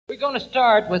We're going to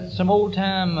start with some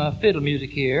old-time fiddle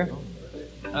music here.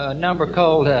 A number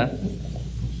called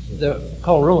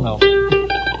Roanoke.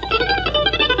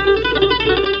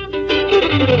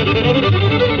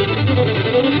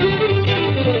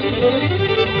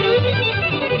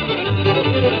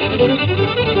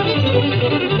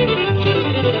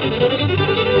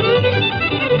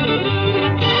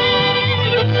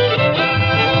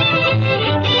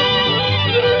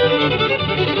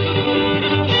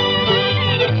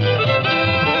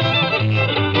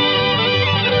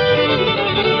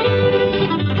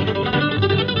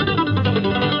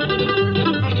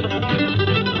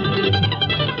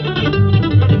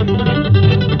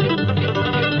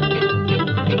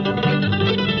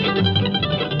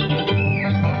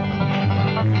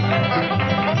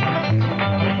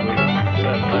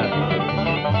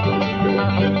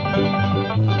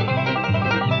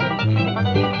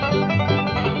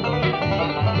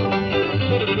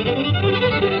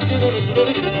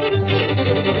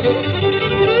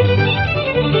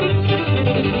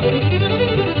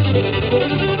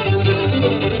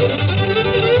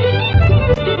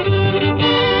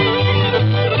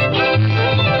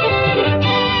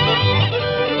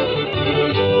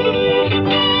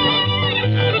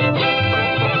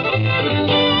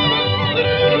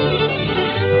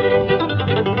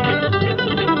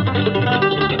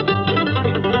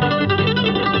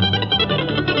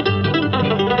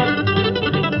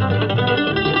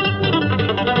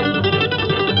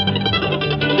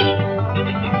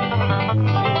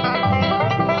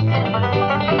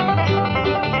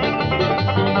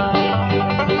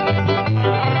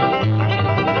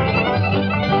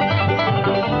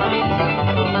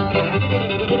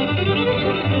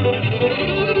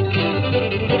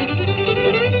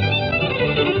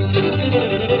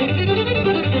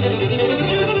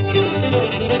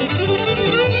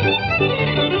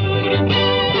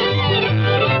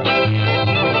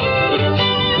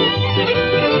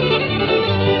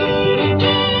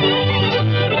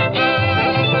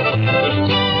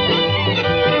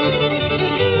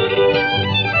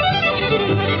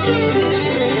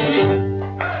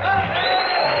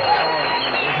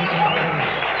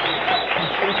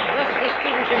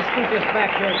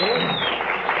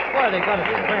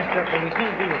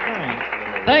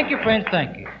 Thank you, friends,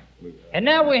 thank you. And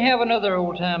now we have another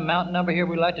old-time mountain number here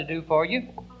we'd like to do for you.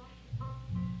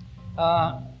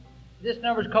 This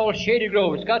number is called Shady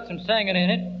Grove. It's got some singing in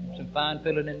it, some fine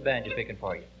fiddling and banjo picking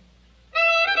for you.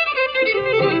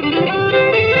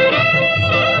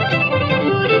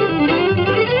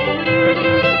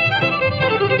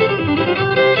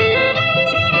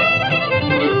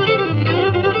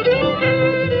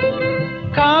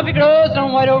 Coffee grows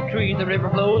on white oak tree, the river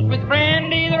flows with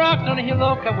brandy, the rocks on the hill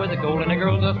all covered with gold, and the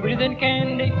girls are sweeter than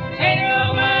candy. Shady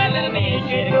Grove, my little miss,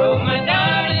 Shady Grove, my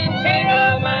darling, Shady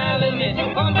Grove, my little miss,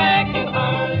 I'm going back to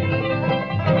home.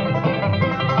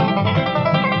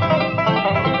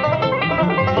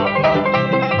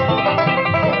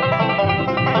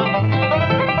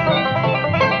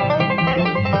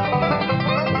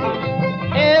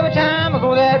 Every time I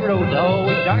go that road's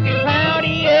always dark and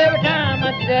cloudy. Every time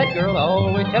I see that girl, I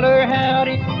always tell her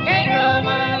howdy. Shady Grove,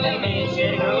 my little miss,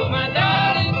 Shady Grove, my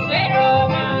darling, Shady Grove,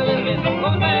 my little miss, I'm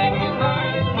going back to home.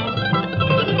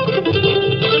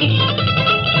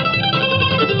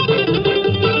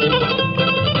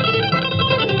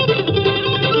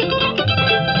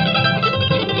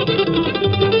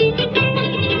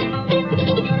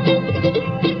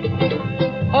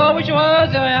 Oh, wish I was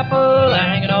an apple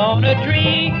hanging on a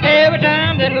tree. Every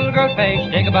time that little girl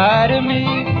takes, take a bite of me.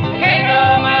 Shady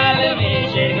Grove, my little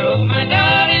miss, Shady Grove, my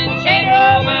darling, Shady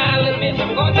Grove, my little miss,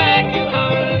 I'm going back to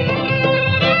home.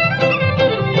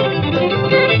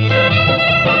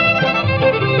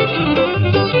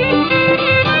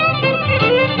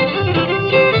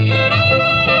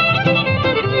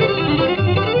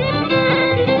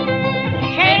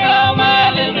 Shady Grove,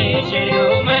 my little miss, Shady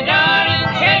Grove, my darling,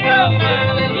 Shady Grove,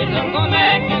 my little miss, I'm going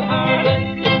back to Harlan.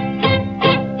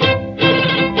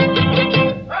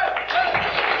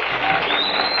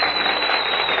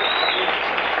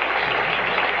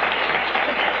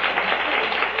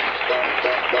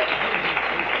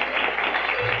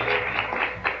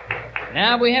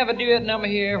 Now we have a duet number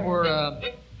here where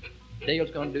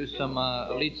Dale's going to do some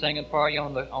lead singing for you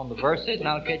on the verses, and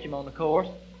I'll catch him on the chorus.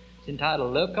 It's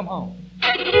entitled "Love Come Home."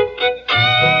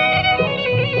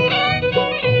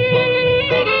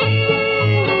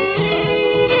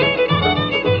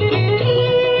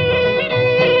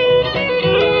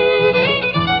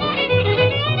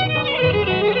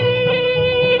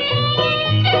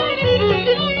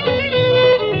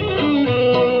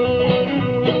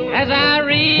 As I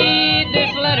read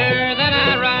this letter that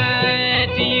I write,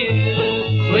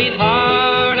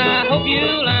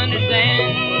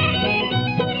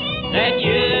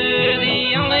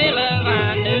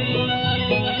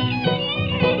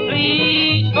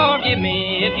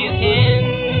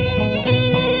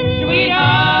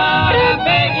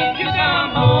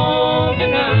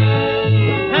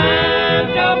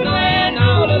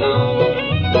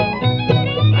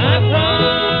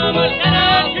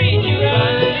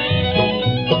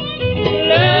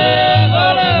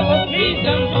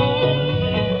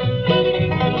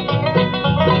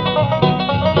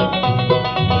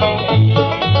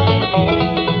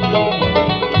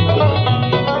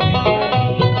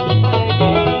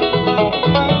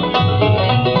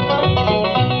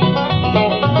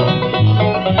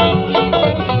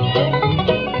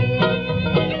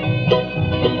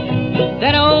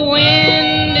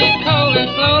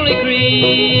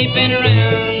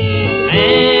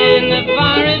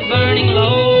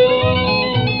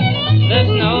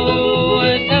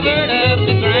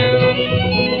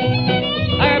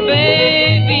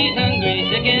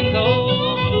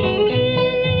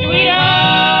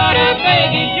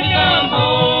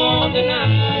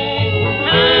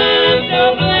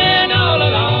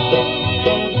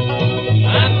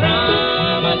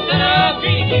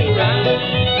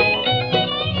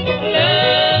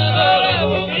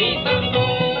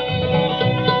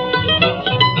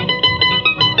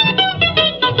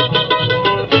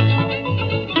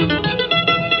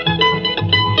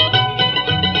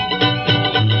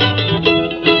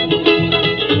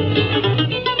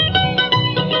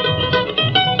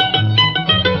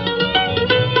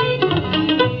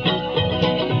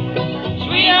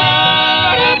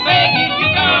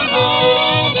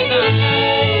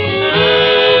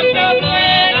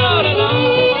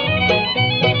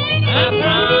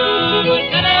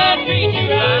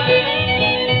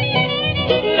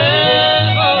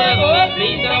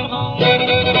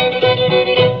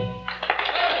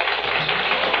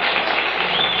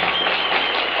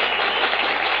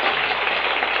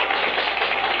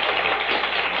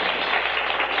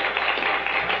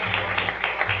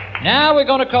 we're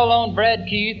going to call on Brad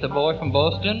Keith, the boy from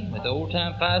Boston, with the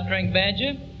old-time five-string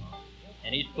banjo.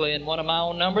 And he's playing one of my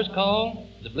own numbers called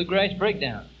the Bluegrass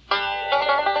Breakdown.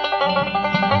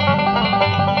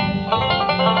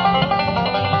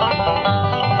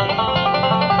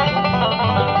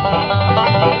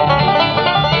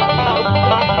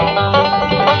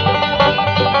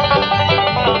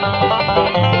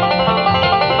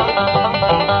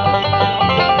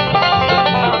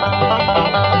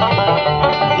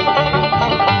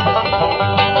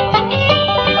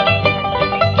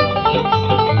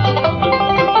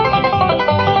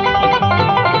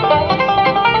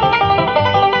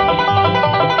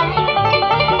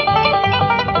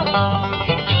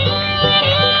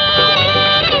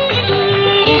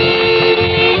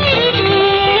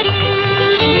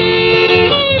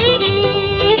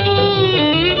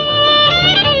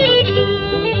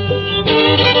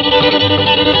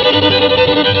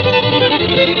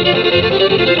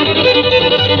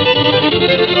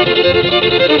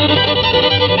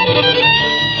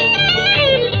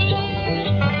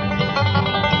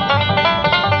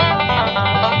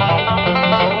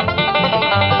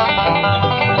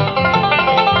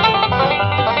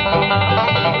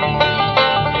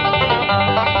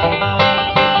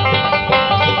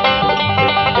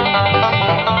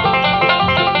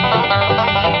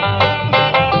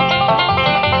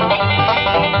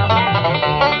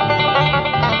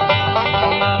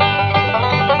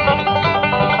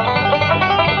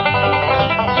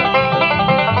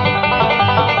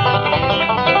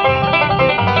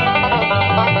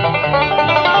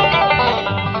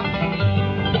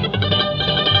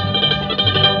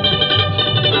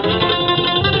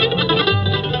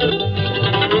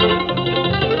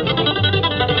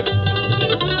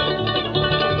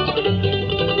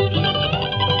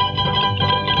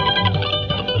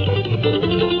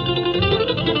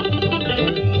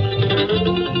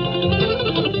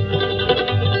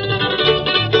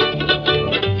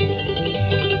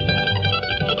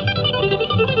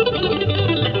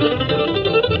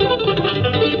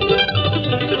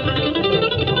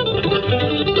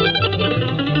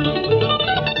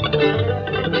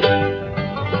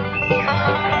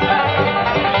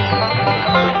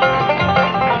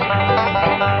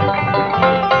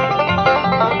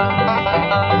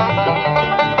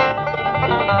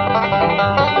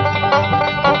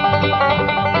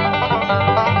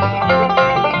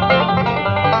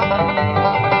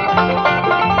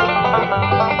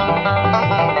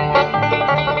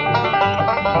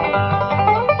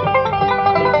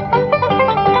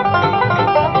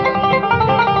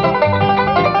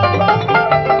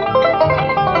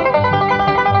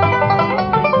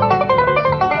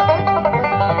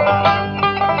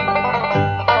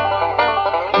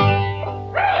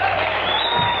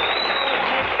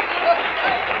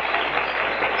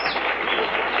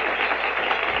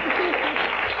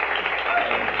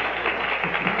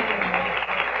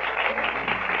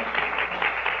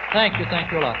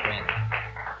 Thank you a lot, friend.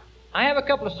 I have a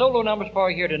couple of solo numbers for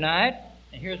you here tonight,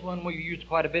 and here's one we used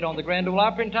quite a bit on the Grand Ole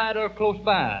Opry entitled Close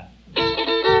By.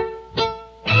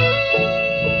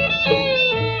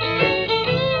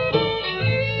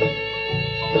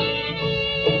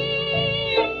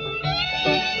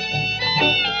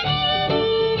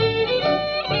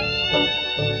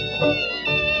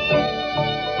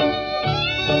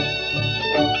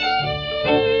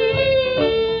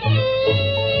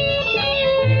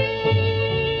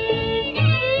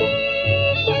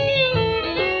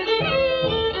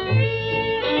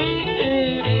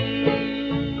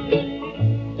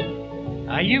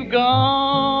 You've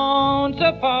gone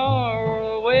so far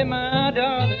away, my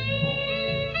darling.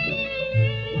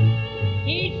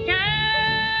 Each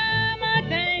time I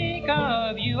think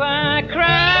of you, I cry.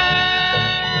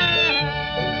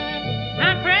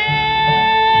 I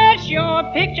press your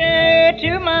picture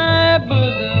to my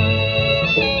bosom,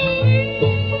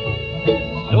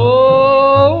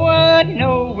 so I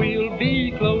know we'll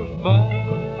be close by.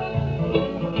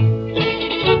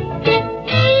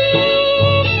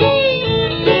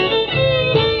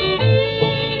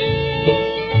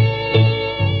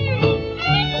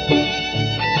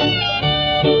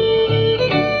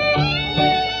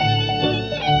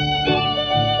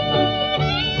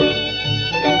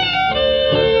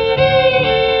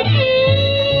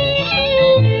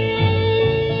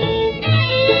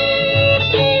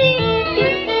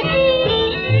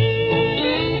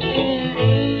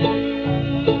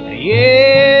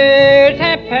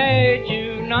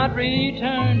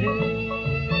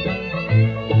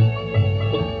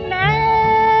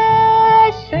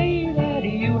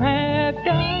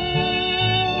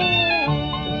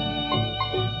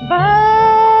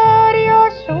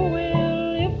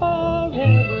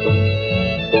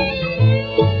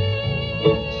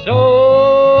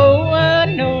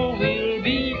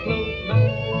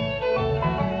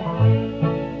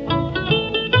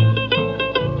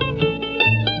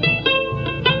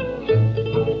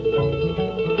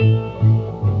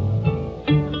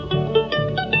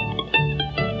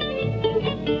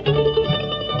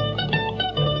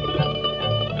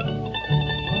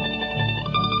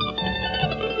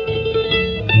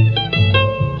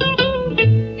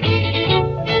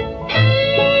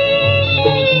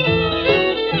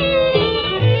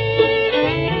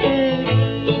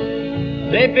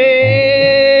 they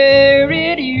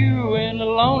buried you in the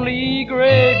lonely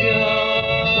graveyard.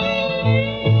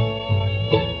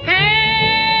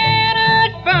 And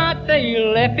a spot they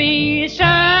left beside.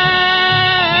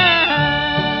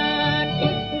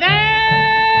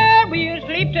 There we'll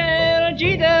sleep till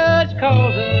Jesus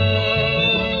calls us.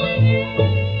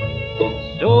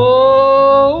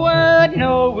 So I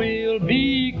know we'll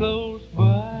be close by.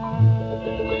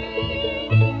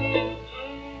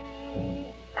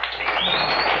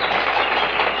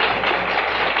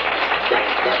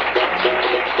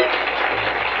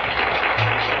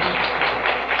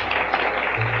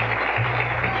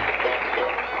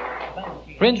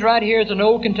 Friends, right here is an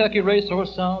old Kentucky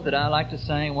racehorse song that I like to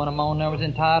sing. One of my own numbers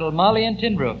entitled Molly and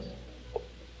Tenbrooks.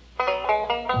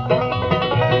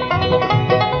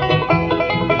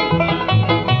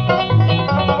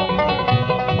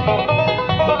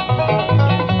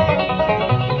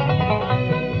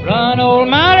 Run, old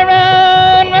Molly,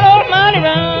 run, old Molly,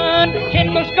 run.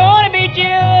 Tenbrooks gonna beat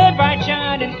you, bright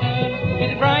shining sun. To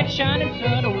the bright shining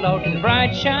sun, oh Lord, to the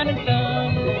bright shining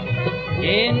sun.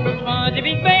 Tenbrooks was a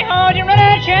big bay horse, he run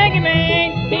out shaggy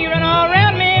mane. He run all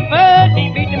around Memphis,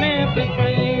 he beat the Memphis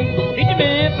train. Beat the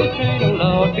Memphis train, oh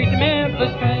Lord, beat the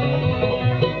Memphis train.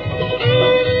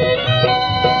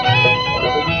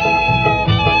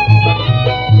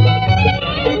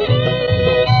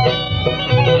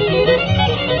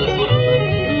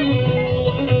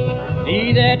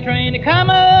 See that train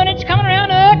a-comin', it's comin' around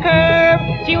the curve.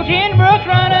 See old Tenbrooks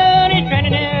runnin', he's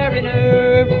training every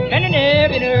nerve. Training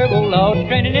every nerve, oh Lord,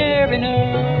 training every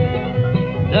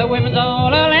nerve. The women's all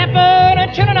a-laughin', the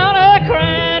children all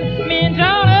a-cryin'. Men's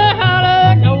all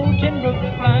a-hollin', old Tenbrooks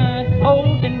is flyin'.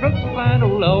 Old Tenbrooks is flyin', oh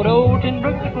Lord, old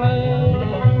Tenbrooks is flyin'.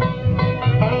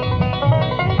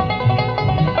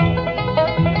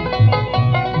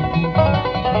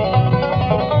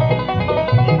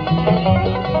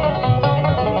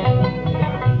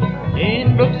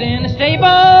 Tenbrooks in the stable,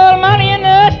 Molly in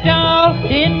the stall.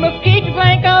 Tenbrooks keep the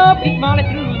blank off, keep Molly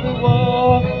through the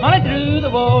wall. Molly through the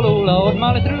wall, oh Lord,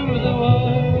 Molly through the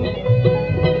wall.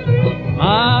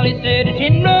 Molly said to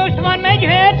Tenbrooks, what made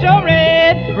your head so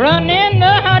red? Run in the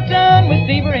hot sun with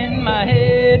fever in my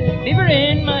head. Fever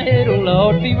in my head, oh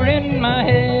Lord, fever in my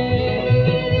head.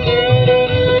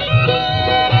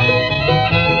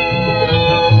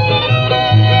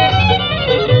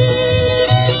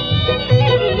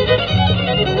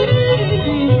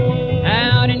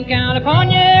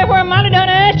 California, where Molly done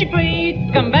asked you please.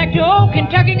 Come back to old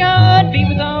Kentucky, God, be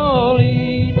with all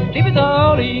ease. Be with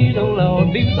all ease, oh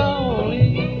Lord, be with all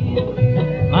ease.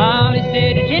 Molly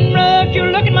said to Tenbrooks,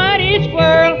 you're looking mighty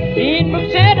squirrel.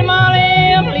 Tenbrooks said to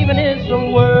Molly, I'm leaving this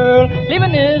old world.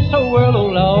 Leaving this old world, oh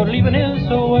Lord, leaving this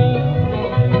old world.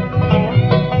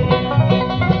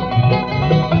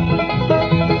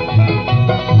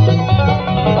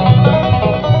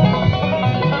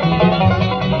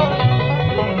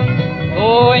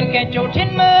 Go and catch old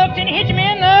Tenbrooks and hitch him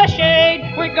in the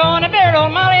shade. We're gonna bury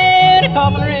old Molly in a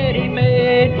coffin ready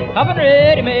made. Coffin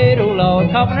ready made, oh Lord,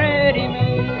 coffin ready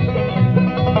made.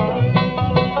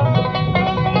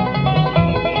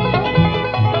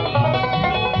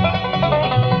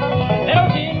 Little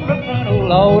Tenbrooks run, oh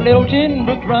Lord, little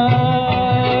Tenbrooks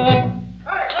run.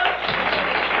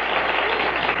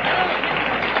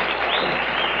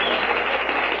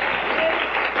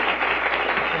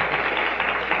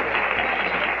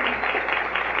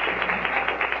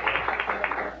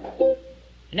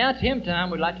 Now it's hymn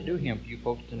time. We'd like to do hymn for you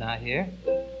folks tonight here.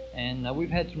 And we've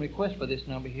had some requests for this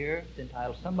number here. It's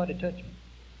entitled Somebody Touch Me.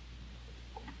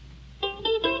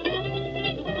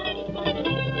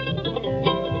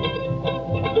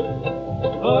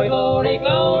 Glory, glory,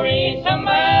 glory,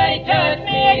 somebody touch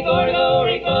me. Glory,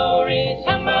 glory, glory,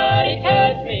 somebody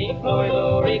touch me. Glory,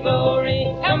 glory,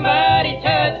 glory, somebody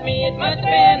touch me. It must have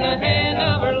been the hand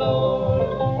of our Lord.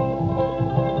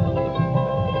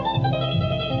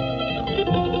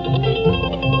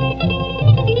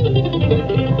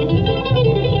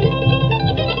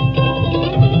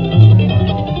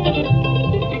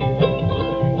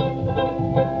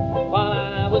 While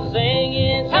I was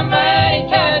singing, somebody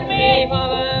touched me.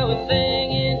 While I was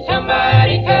singing,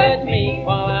 somebody touched me.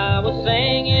 While I was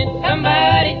singing,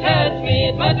 somebody touched me.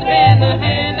 It must have been the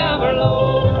hand of our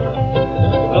Lord.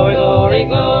 Glory, glory,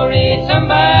 glory,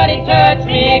 somebody touched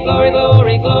me. Glory,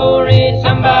 glory, glory,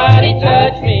 somebody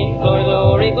touched me. Glory,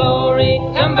 glory, glory,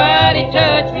 somebody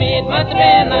touched me. It must have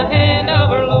been the hand of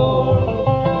our Lord.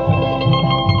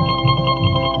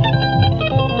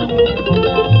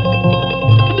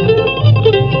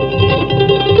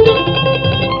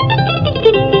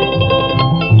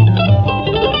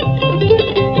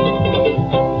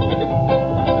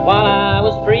 While I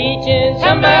was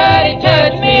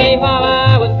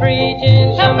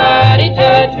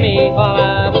while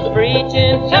I was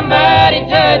preaching. Somebody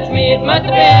touched me, it must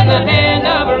have been the hand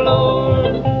of our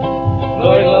Lord.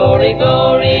 Glory, glory,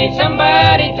 glory,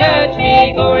 somebody touched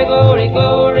me. Glory, glory,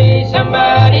 glory,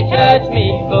 somebody touched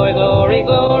me. Glory, glory,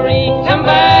 glory,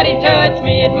 somebody touched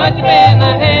me, it must have been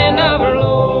the hand of our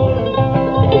Lord.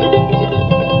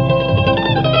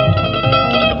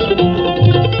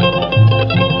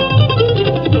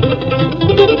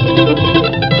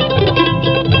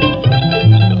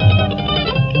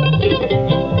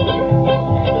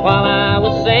 While I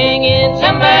was singing,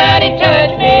 somebody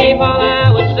touched me. While I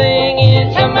was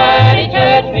singing, somebody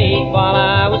touched me. While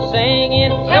I was singing,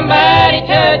 somebody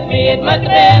touched me. It must have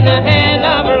been the hand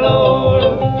of our Lord.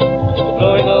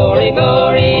 Glory, glory,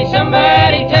 glory,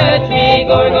 somebody touched me.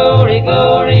 Glory, glory,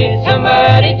 glory,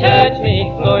 somebody touched me.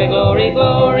 Glory, glory,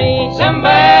 glory,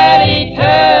 somebody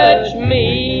touched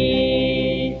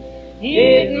me.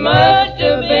 It must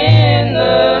have been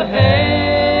the hand.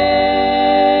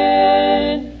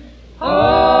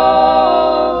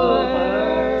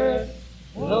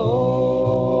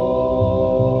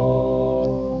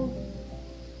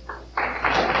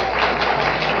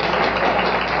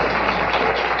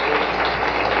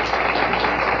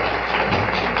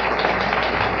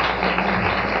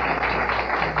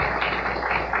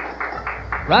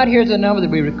 Right here's a number that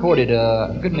we recorded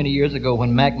a good many years ago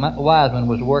when Mac Wiseman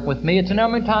was working with me. It's a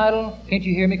number entitled, Can't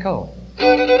You Hear Me Call?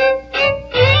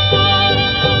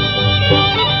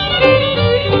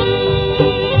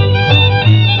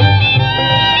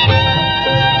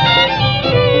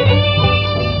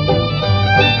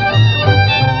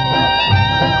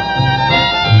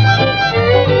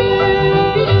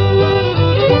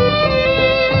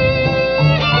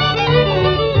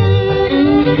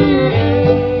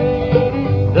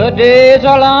 The days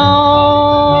are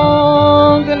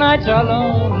long, the nights are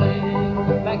lonely.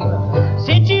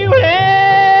 Since you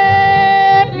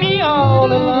left me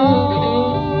all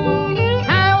alone,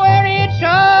 I worried so,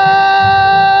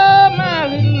 my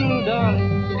little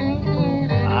darling.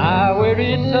 I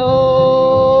worried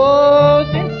so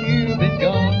since you've been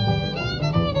gone.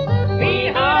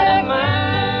 Sweetheart of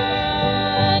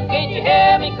mine, can't you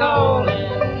hear me calling?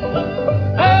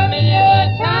 A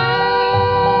million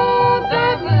times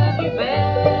I've loved you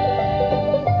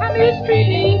bad. I'm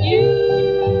mistreating you,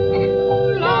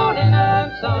 Lord, and I'm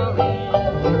sorry.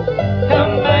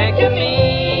 Come back to me,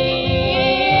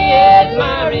 is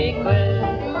my request.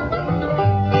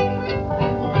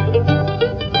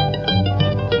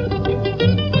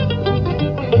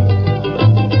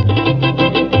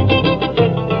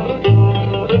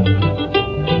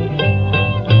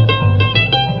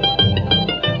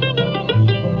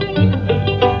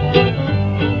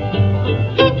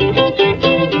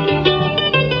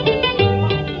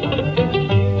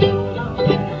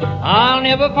 I'll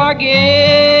never forget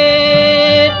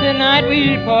the night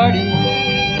we parted.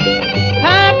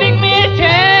 I picked me a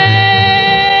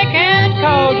check and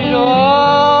called you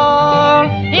all.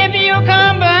 If you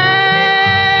come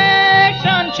back,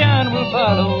 sunshine will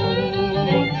follow.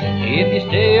 If you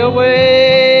stay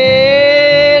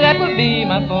away, that will be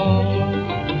my fault.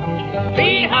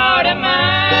 Sweetheart of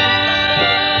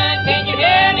mine, can you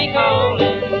hear me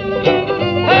calling?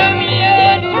 Hurt me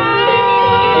a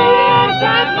times I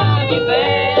love you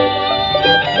bad.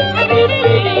 I've been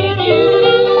treating you,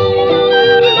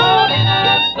 Lord, and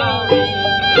I'm sorry.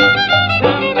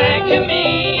 Come back to me,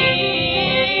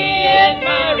 is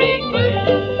my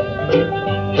request.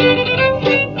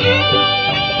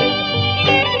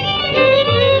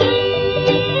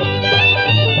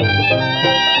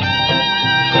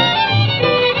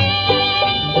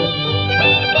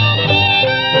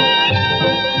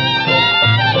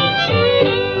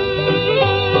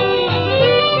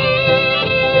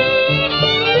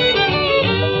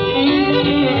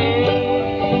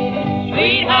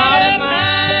 Sweetheart of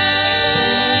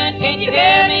mine, can you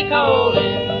hear me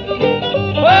calling?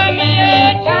 One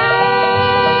million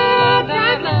times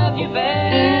I've loved you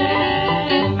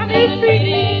bad. I've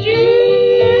mistreated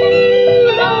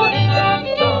you, Lord, and I'm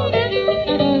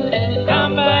sorry.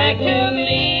 Come back to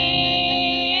me,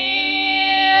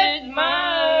 is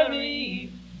my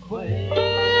request.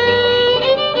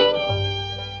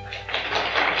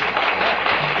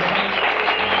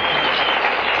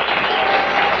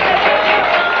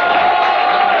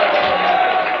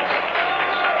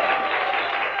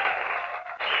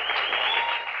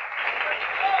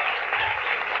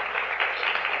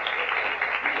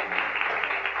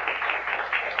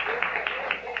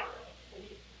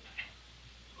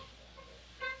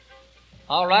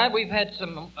 All right, we've had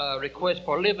some requests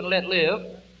for Live and Let Live,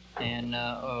 and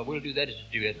we'll do that as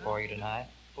a duet for you tonight.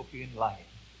 Hope you like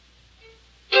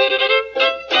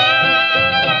it.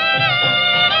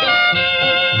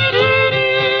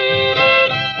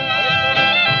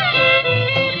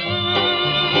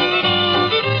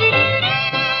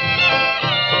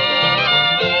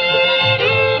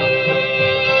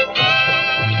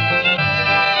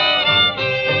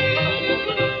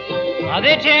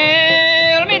 They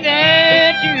tell me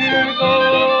that you're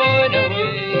going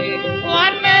away.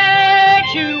 What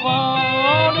makes you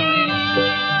want to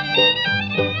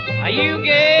leave? You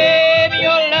gave me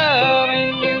your love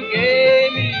and you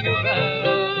gave me your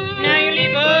vow. Now you're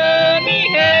leaving me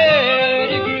here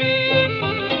to grieve.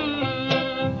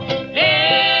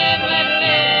 Live,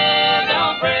 live,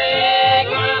 don't break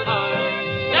my heart.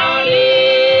 Don't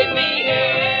leave me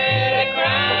here to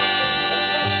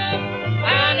cry. I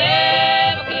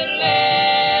never could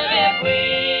live if we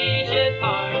should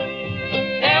part.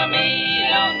 Tell me,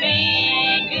 don't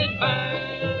mean goodbye.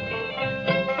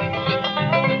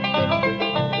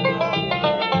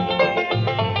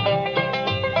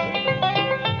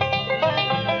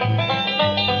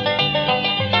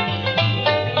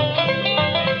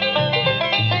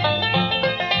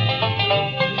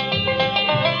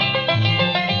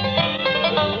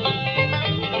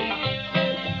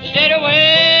 Stayed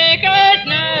awake last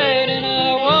night and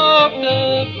I woke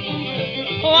up.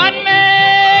 What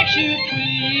makes you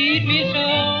treat me so?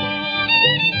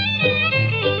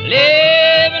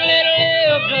 Live and let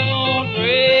live, don't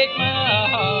break my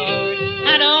heart.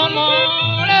 I don't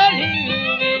wanna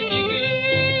live if you go.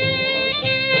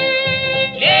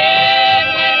 Live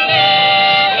and let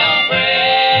live, don't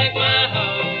break my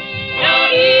heart.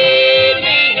 Don't leave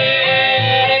me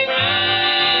here to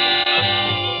cry.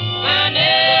 I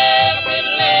never could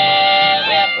live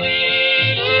if we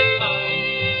should part.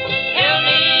 Tell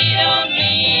me, don't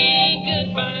mean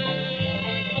goodbye.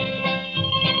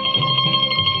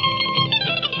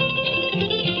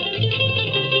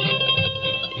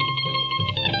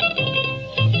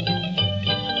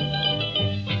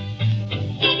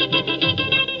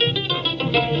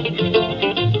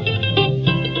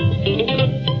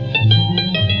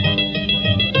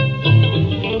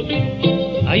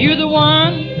 Are you the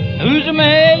one who's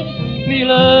made me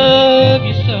love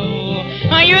you so?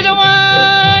 Are you the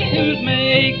one who's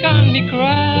making me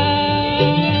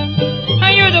cry?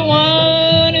 Are you the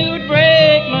one who'd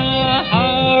break my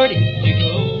heart if you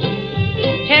go?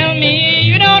 Tell me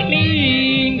you don't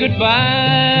mean goodbye.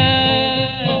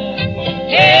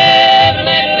 Live,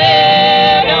 let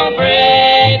live, don't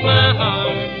break my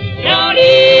heart. Don't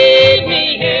leave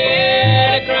me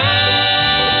here to cry.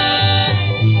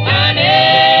 I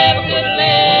never could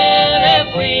live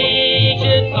if we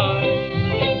should part.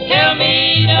 Tell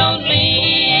me, don't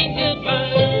mean goodbye.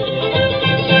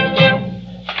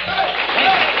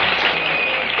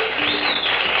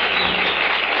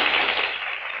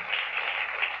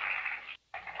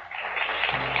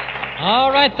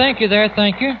 All right, thank you there,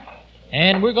 thank you.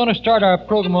 And we're going to start our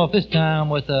program off this time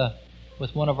with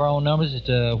one of our own numbers. It's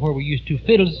where we use two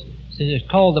fiddles. It's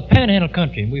called the Panhandle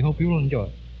Country, and we hope you will enjoy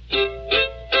it.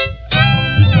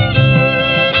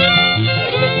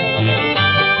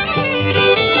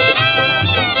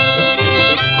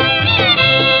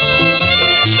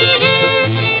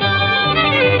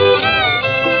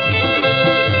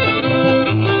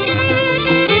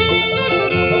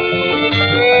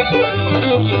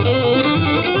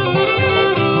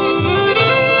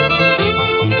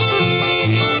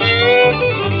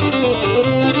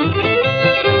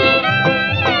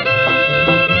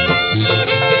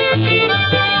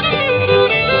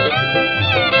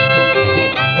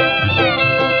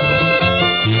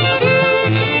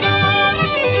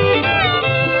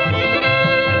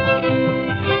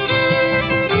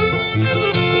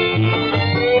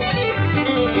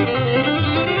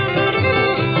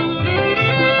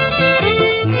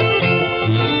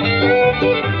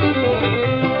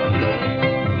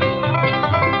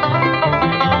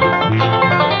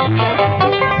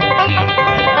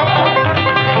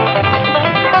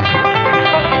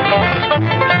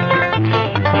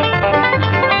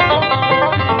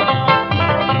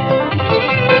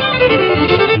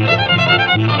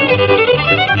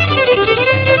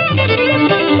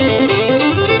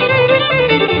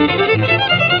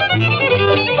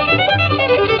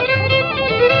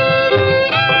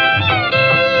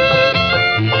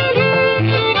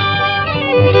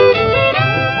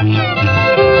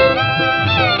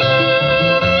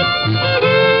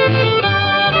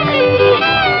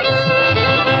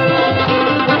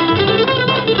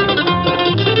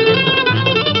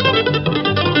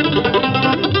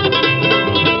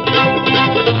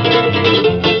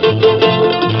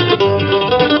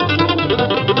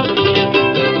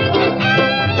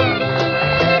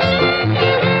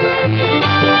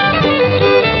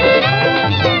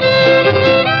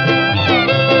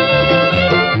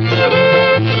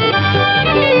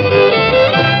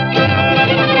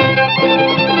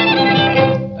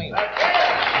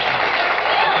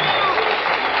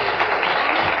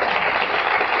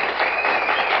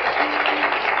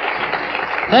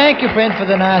 Thank you, friend, for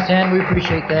the nice hand. We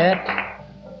appreciate that.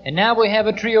 And now we have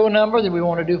a trio number that we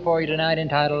want to do for you tonight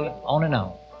entitled On and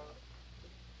On.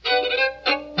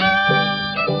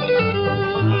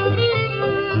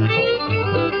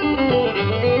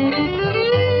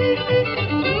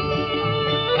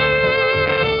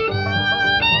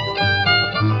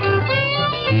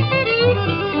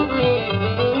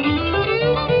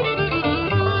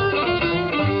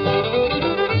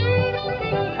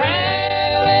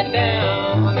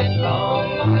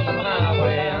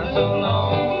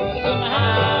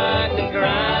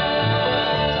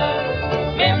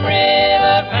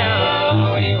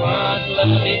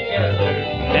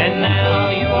 And now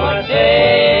you are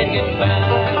saying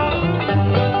goodbye.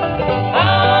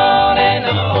 On and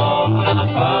on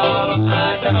I follow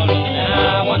my darling, and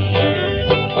I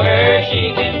wonder where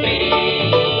she can be.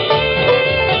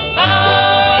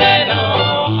 On and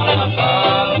on I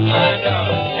follow my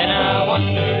darling, and I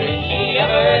wonder if she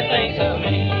ever thinks of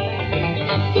me.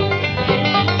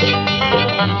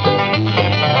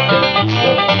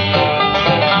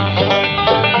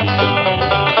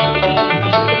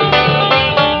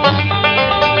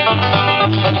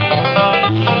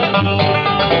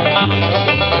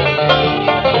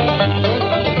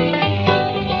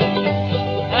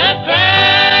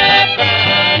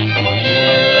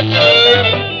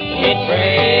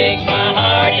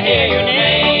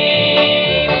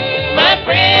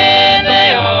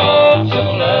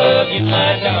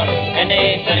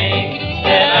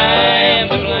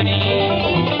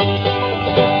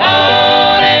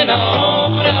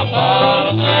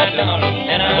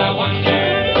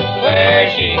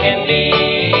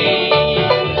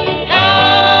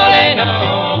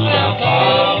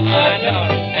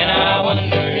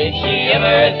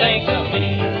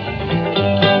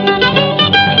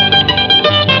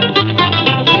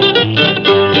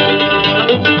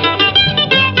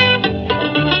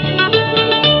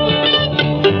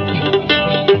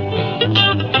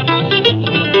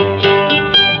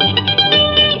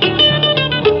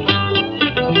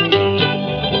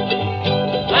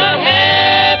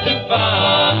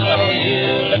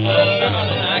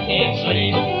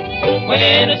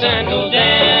 When the sun goes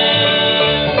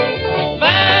down,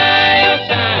 by your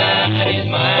side is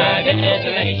my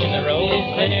destination. The road is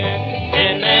clear,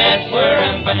 and that's where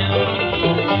I'm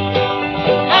bound.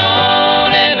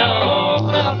 On and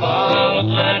on I follow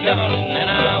my darling, and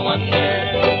I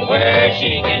wonder where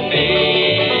she can be.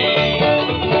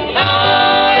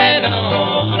 On and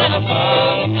on I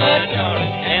follow my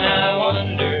darling, and I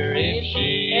wonder if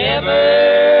she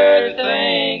ever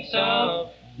thinks of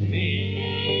me.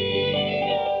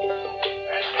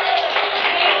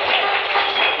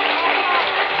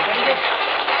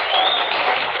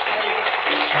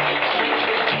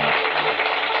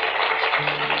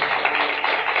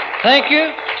 Thank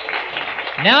you.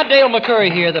 Now Dale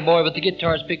McCoury here, the boy with the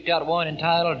guitar, has picked out one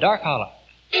entitled Dark Hollow.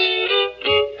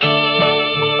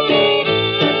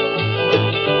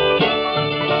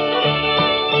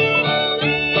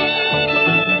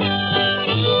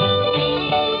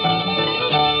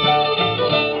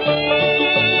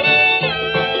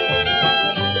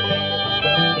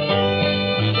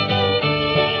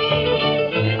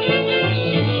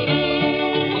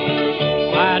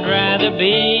 I'd rather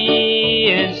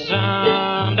be in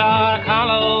some dark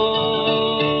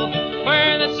hollow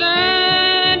where the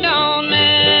sun don't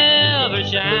never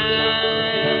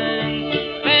shine,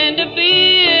 than to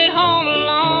be at home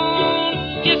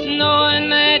alone, just knowing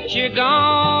that you're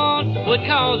gone would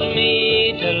cause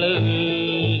me to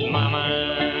lose my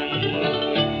mind.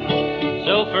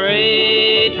 So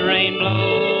freight rain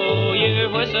blow your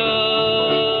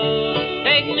whistle,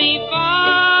 take me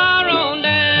far on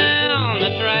down the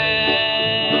track.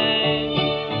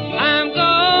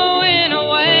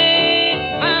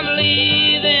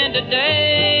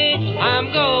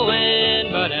 I'm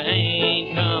going, but I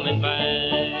ain't coming back.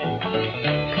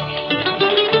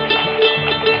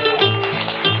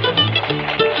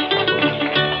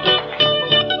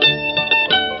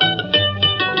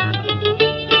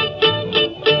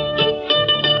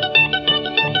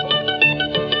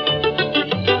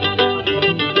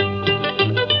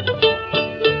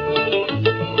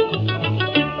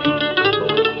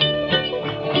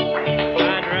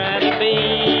 I'd rather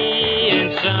be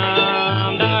in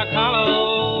some dark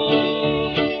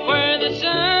hollow where the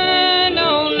sun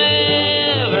don't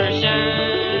never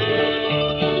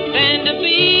shine, than to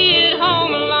be at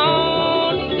home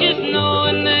alone, just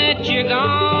knowing that you're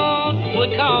gone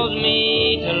would cause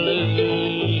me to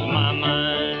lose my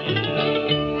mind.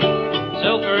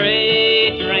 So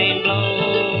freight rain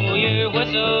blow your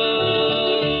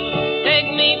whistle, take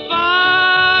me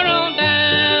far on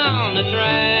down the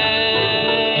track.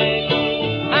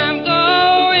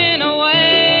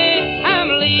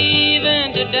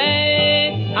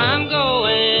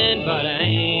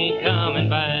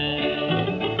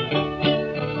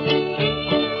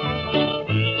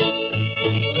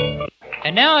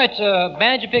 Now it's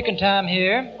banjo picking time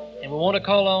here, and we want to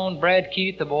call on Brad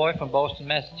Keith, the boy from Boston,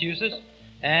 Massachusetts,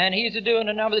 and he's doing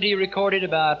a number that he recorded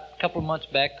about a couple of months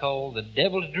back called The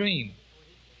Devil's Dream.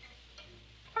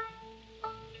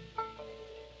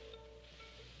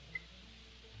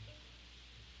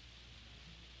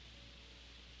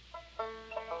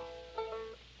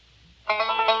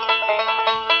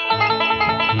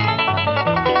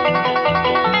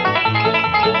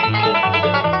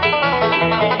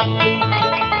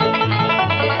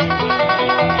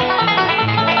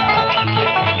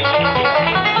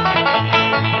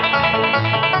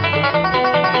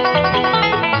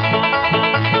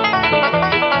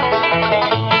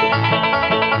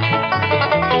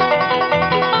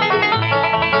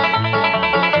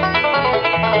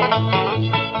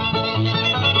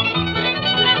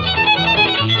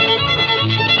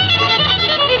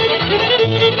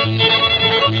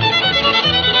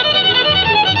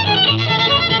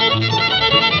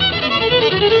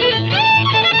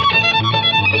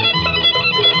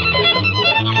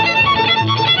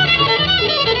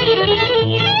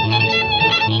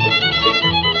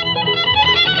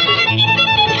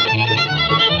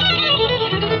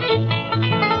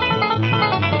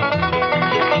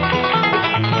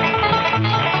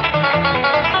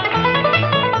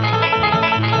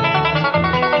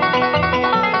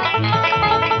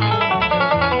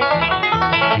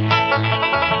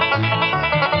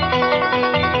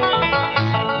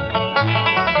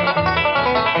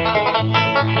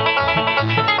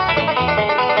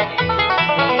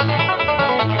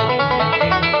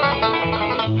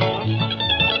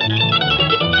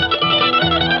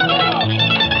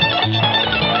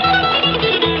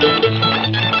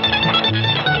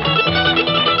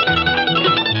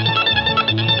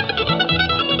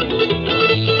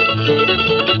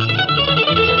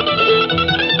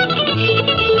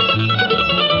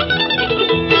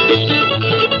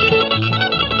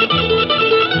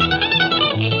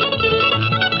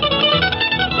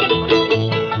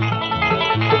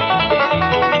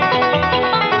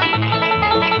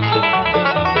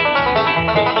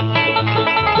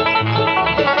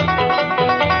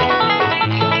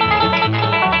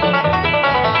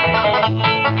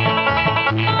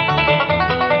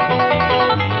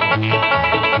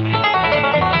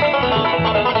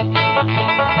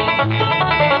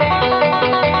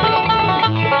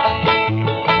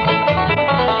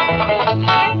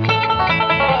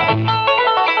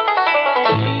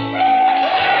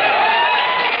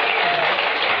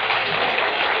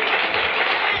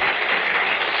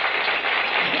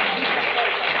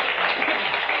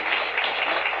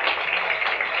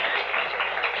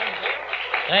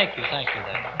 Thank you.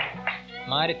 That's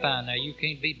mighty fine. Now, you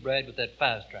can't beat Brad with that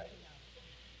five-strike.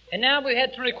 And now we've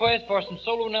had some requests for some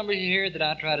solo numbers here that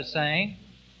I try to sing.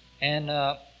 And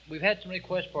we've had some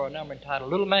requests for a number entitled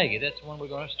Little Maggie. That's the one we're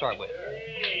going to start with.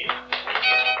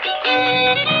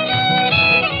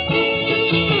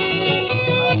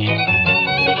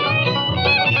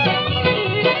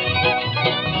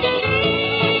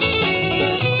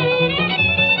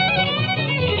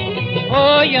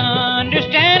 Oh, you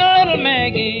understand little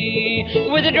Maggie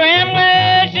with a dram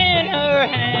glass in her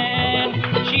hand.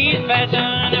 She's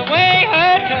passing away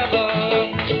her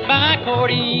trouble by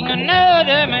courting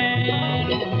another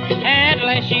man. At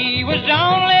last she was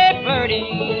only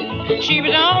flirting, she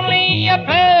was only a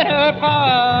playing her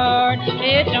part.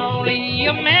 It's only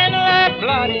a man like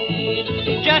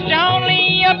blooded, just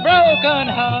only a broken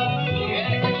heart.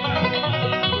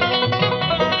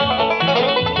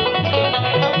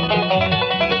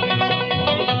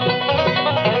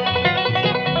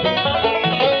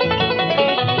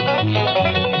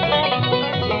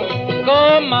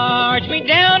 March me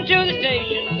down to the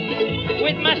station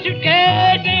with my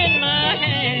suitcase in my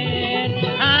hand.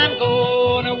 I'm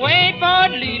going away for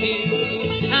to leave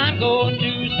you. I'm going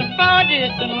to some far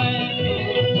distant land.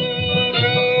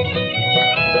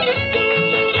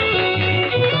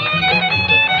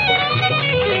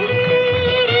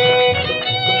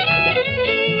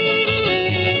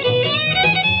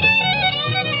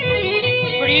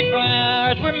 Pretty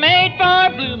flowers were made for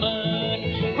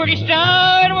blooming, pretty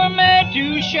stars were made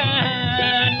to shine.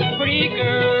 Pretty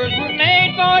girls were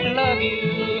made for to love you.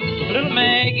 Little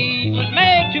Maggie was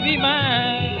made to be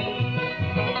mine.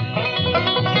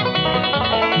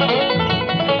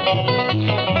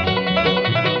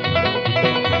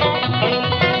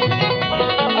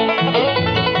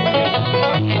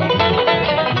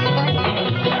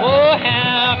 Oh,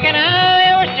 how can I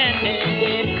ever stand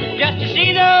it just to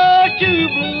see those two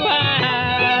blue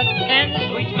eyes and the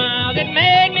sweet smile that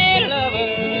made me love her?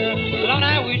 Lord,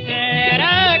 I wish that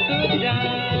I could die.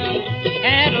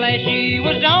 At last she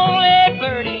was only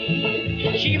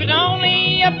flirting, she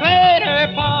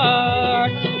their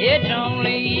part. It's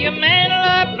only a mantle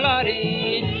of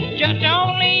bloody, just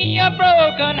only a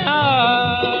broken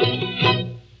heart.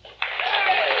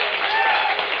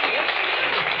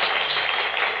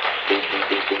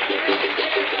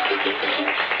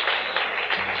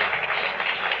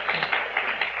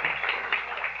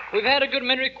 We've had a good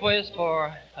many requests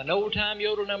for an old-time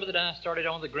yodel number that I started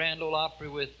on the Grand Ole Opry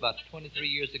with about 23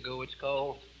 years ago. It's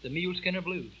called the Mule Skinner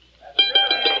Blues.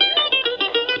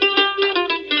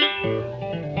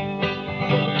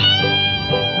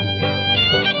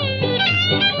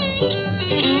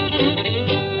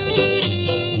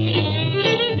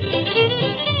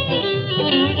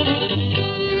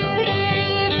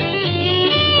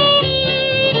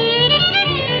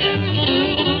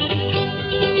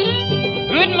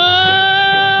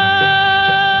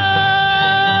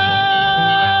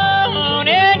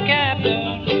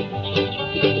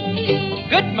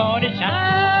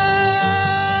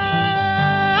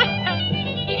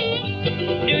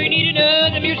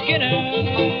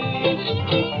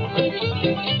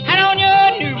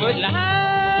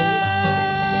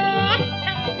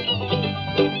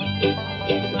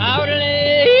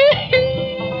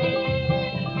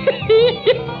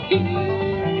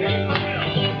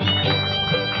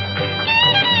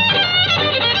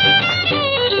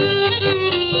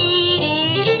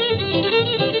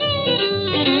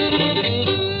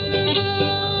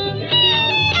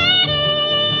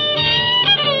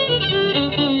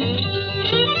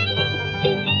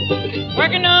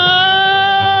 Working on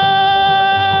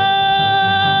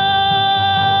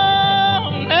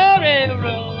the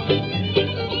railroad,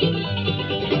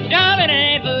 driving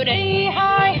a foot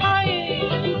high, high.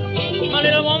 My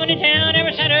little woman in town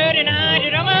every Saturday night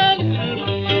at my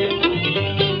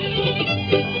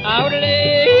yodelee,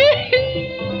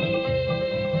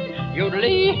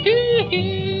 yodelee.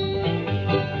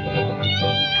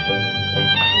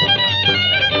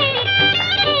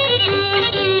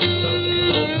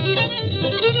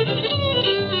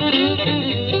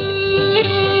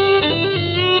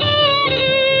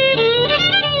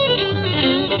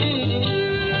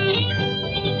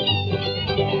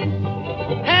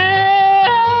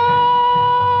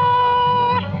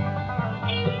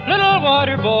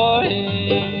 Water boy,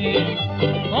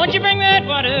 won't you bring that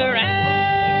water out?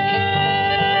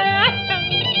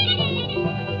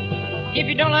 If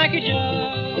you don't like your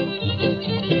job,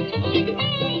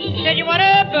 said you want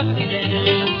a bucket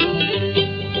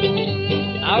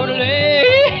out of there.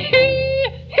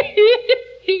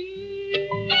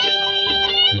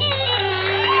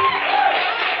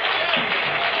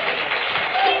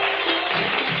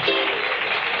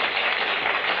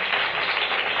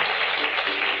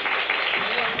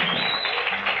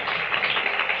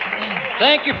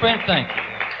 Thank you, friend. Thank you.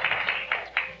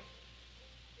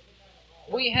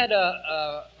 We had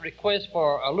a request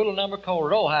for a little number called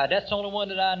Rawhide. That's the only one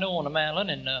that I know on the mandolin,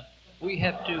 and we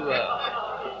have to.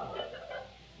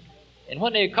 And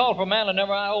when they call for a mandolin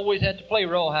number, I always have to play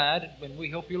Rawhide, and we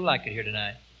hope you'll like it here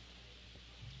tonight.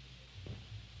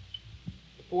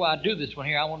 Before I do this one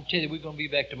here, I want to tell you we're going to be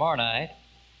back tomorrow night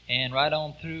and right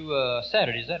on through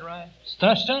Saturday. Is that right?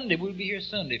 Sunday. We'll be here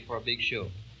Sunday for a big show.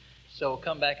 So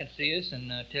come back and see us and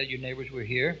tell your neighbors we're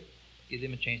here. Give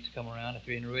them a chance to come around if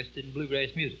they're interested in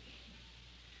bluegrass music.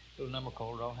 A little number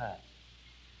called Rawhide.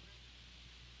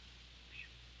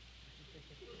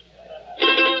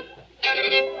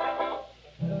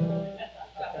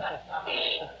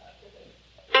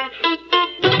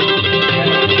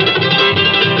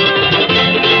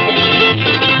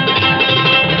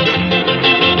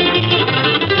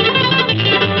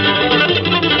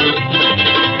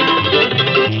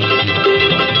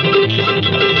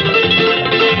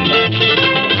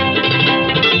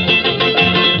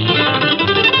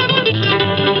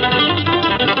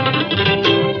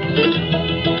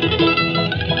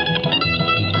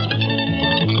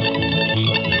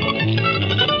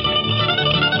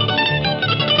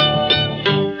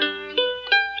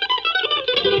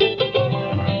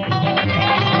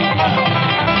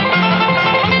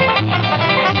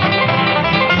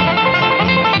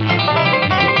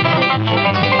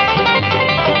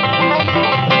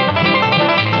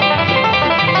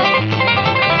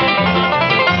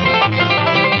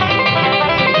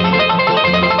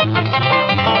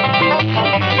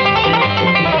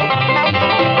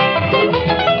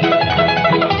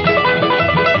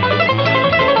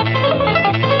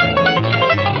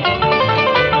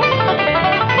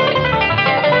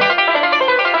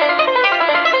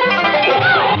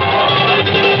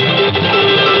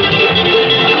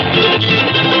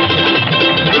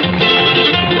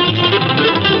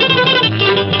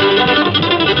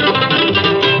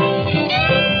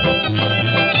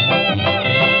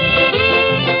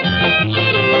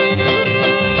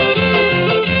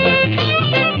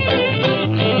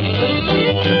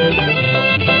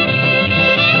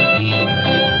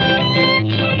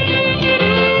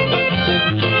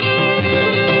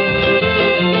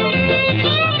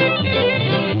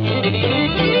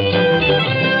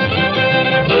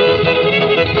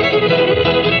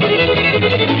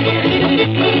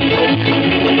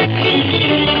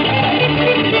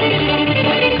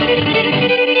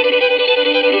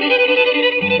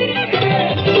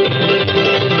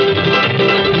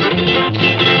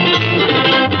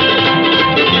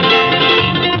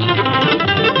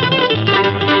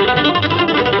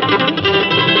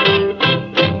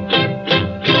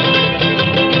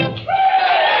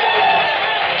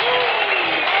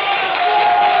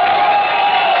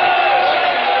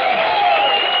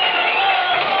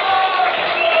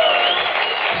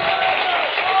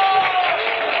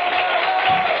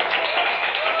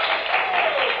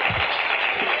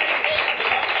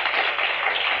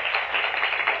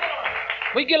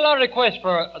 We get a lot of requests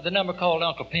for the number called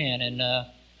Uncle Pen, and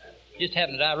just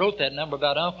happened that I wrote that number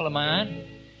about an uncle of mine,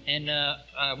 and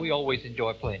we always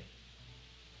enjoy playing.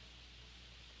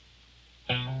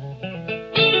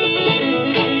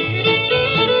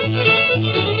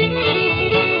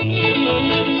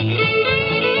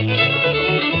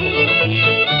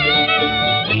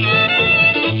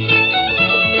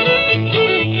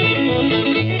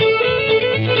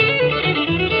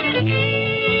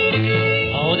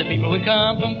 We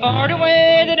come from far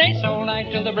away, the day so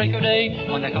light till the break of day.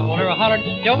 When they called her a hollered,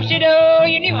 do-si-do,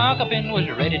 you knew Uncle Pen was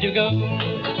ready to go.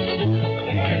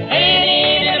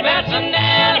 Hey, at about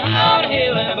sundown, on a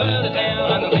hill and above the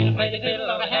town, Uncle Pen played the fiddle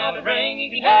on a habit ring. You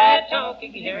could hear it talk, you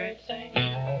could hear it sing.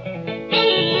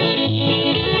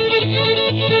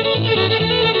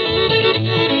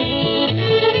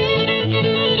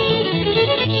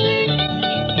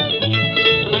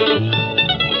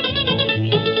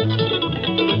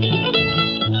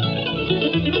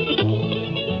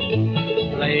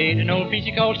 Played an old piece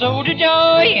he called Soldier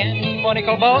Joy, and one he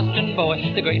called Boston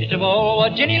Boy. The greatest of all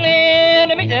was Jenny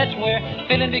Lind. To me, that's where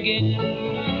feeling begins.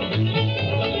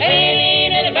 Hey,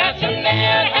 leaning about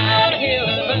sundown, out a hill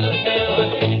and above the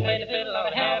town, played the fiddle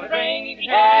on a habit ring. You could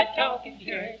hear it talk, you could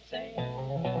hear it sing.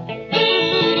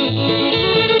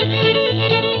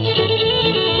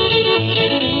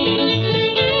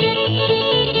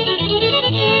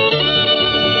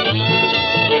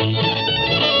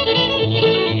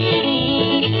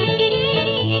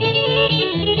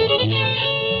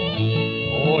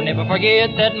 Never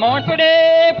forget that mournful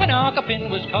day when Uncle Pen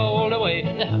was called away.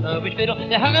 They hung up his fiddle,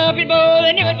 they hung up his bow,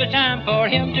 they knew it was time for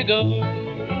him to go.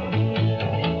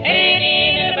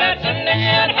 Ain't about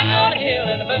sundown, on a hill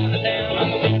and above the town,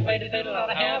 Uncle Pen played the fiddle on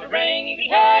a habit ring. You could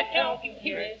hear it talk, you could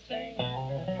hear it sing.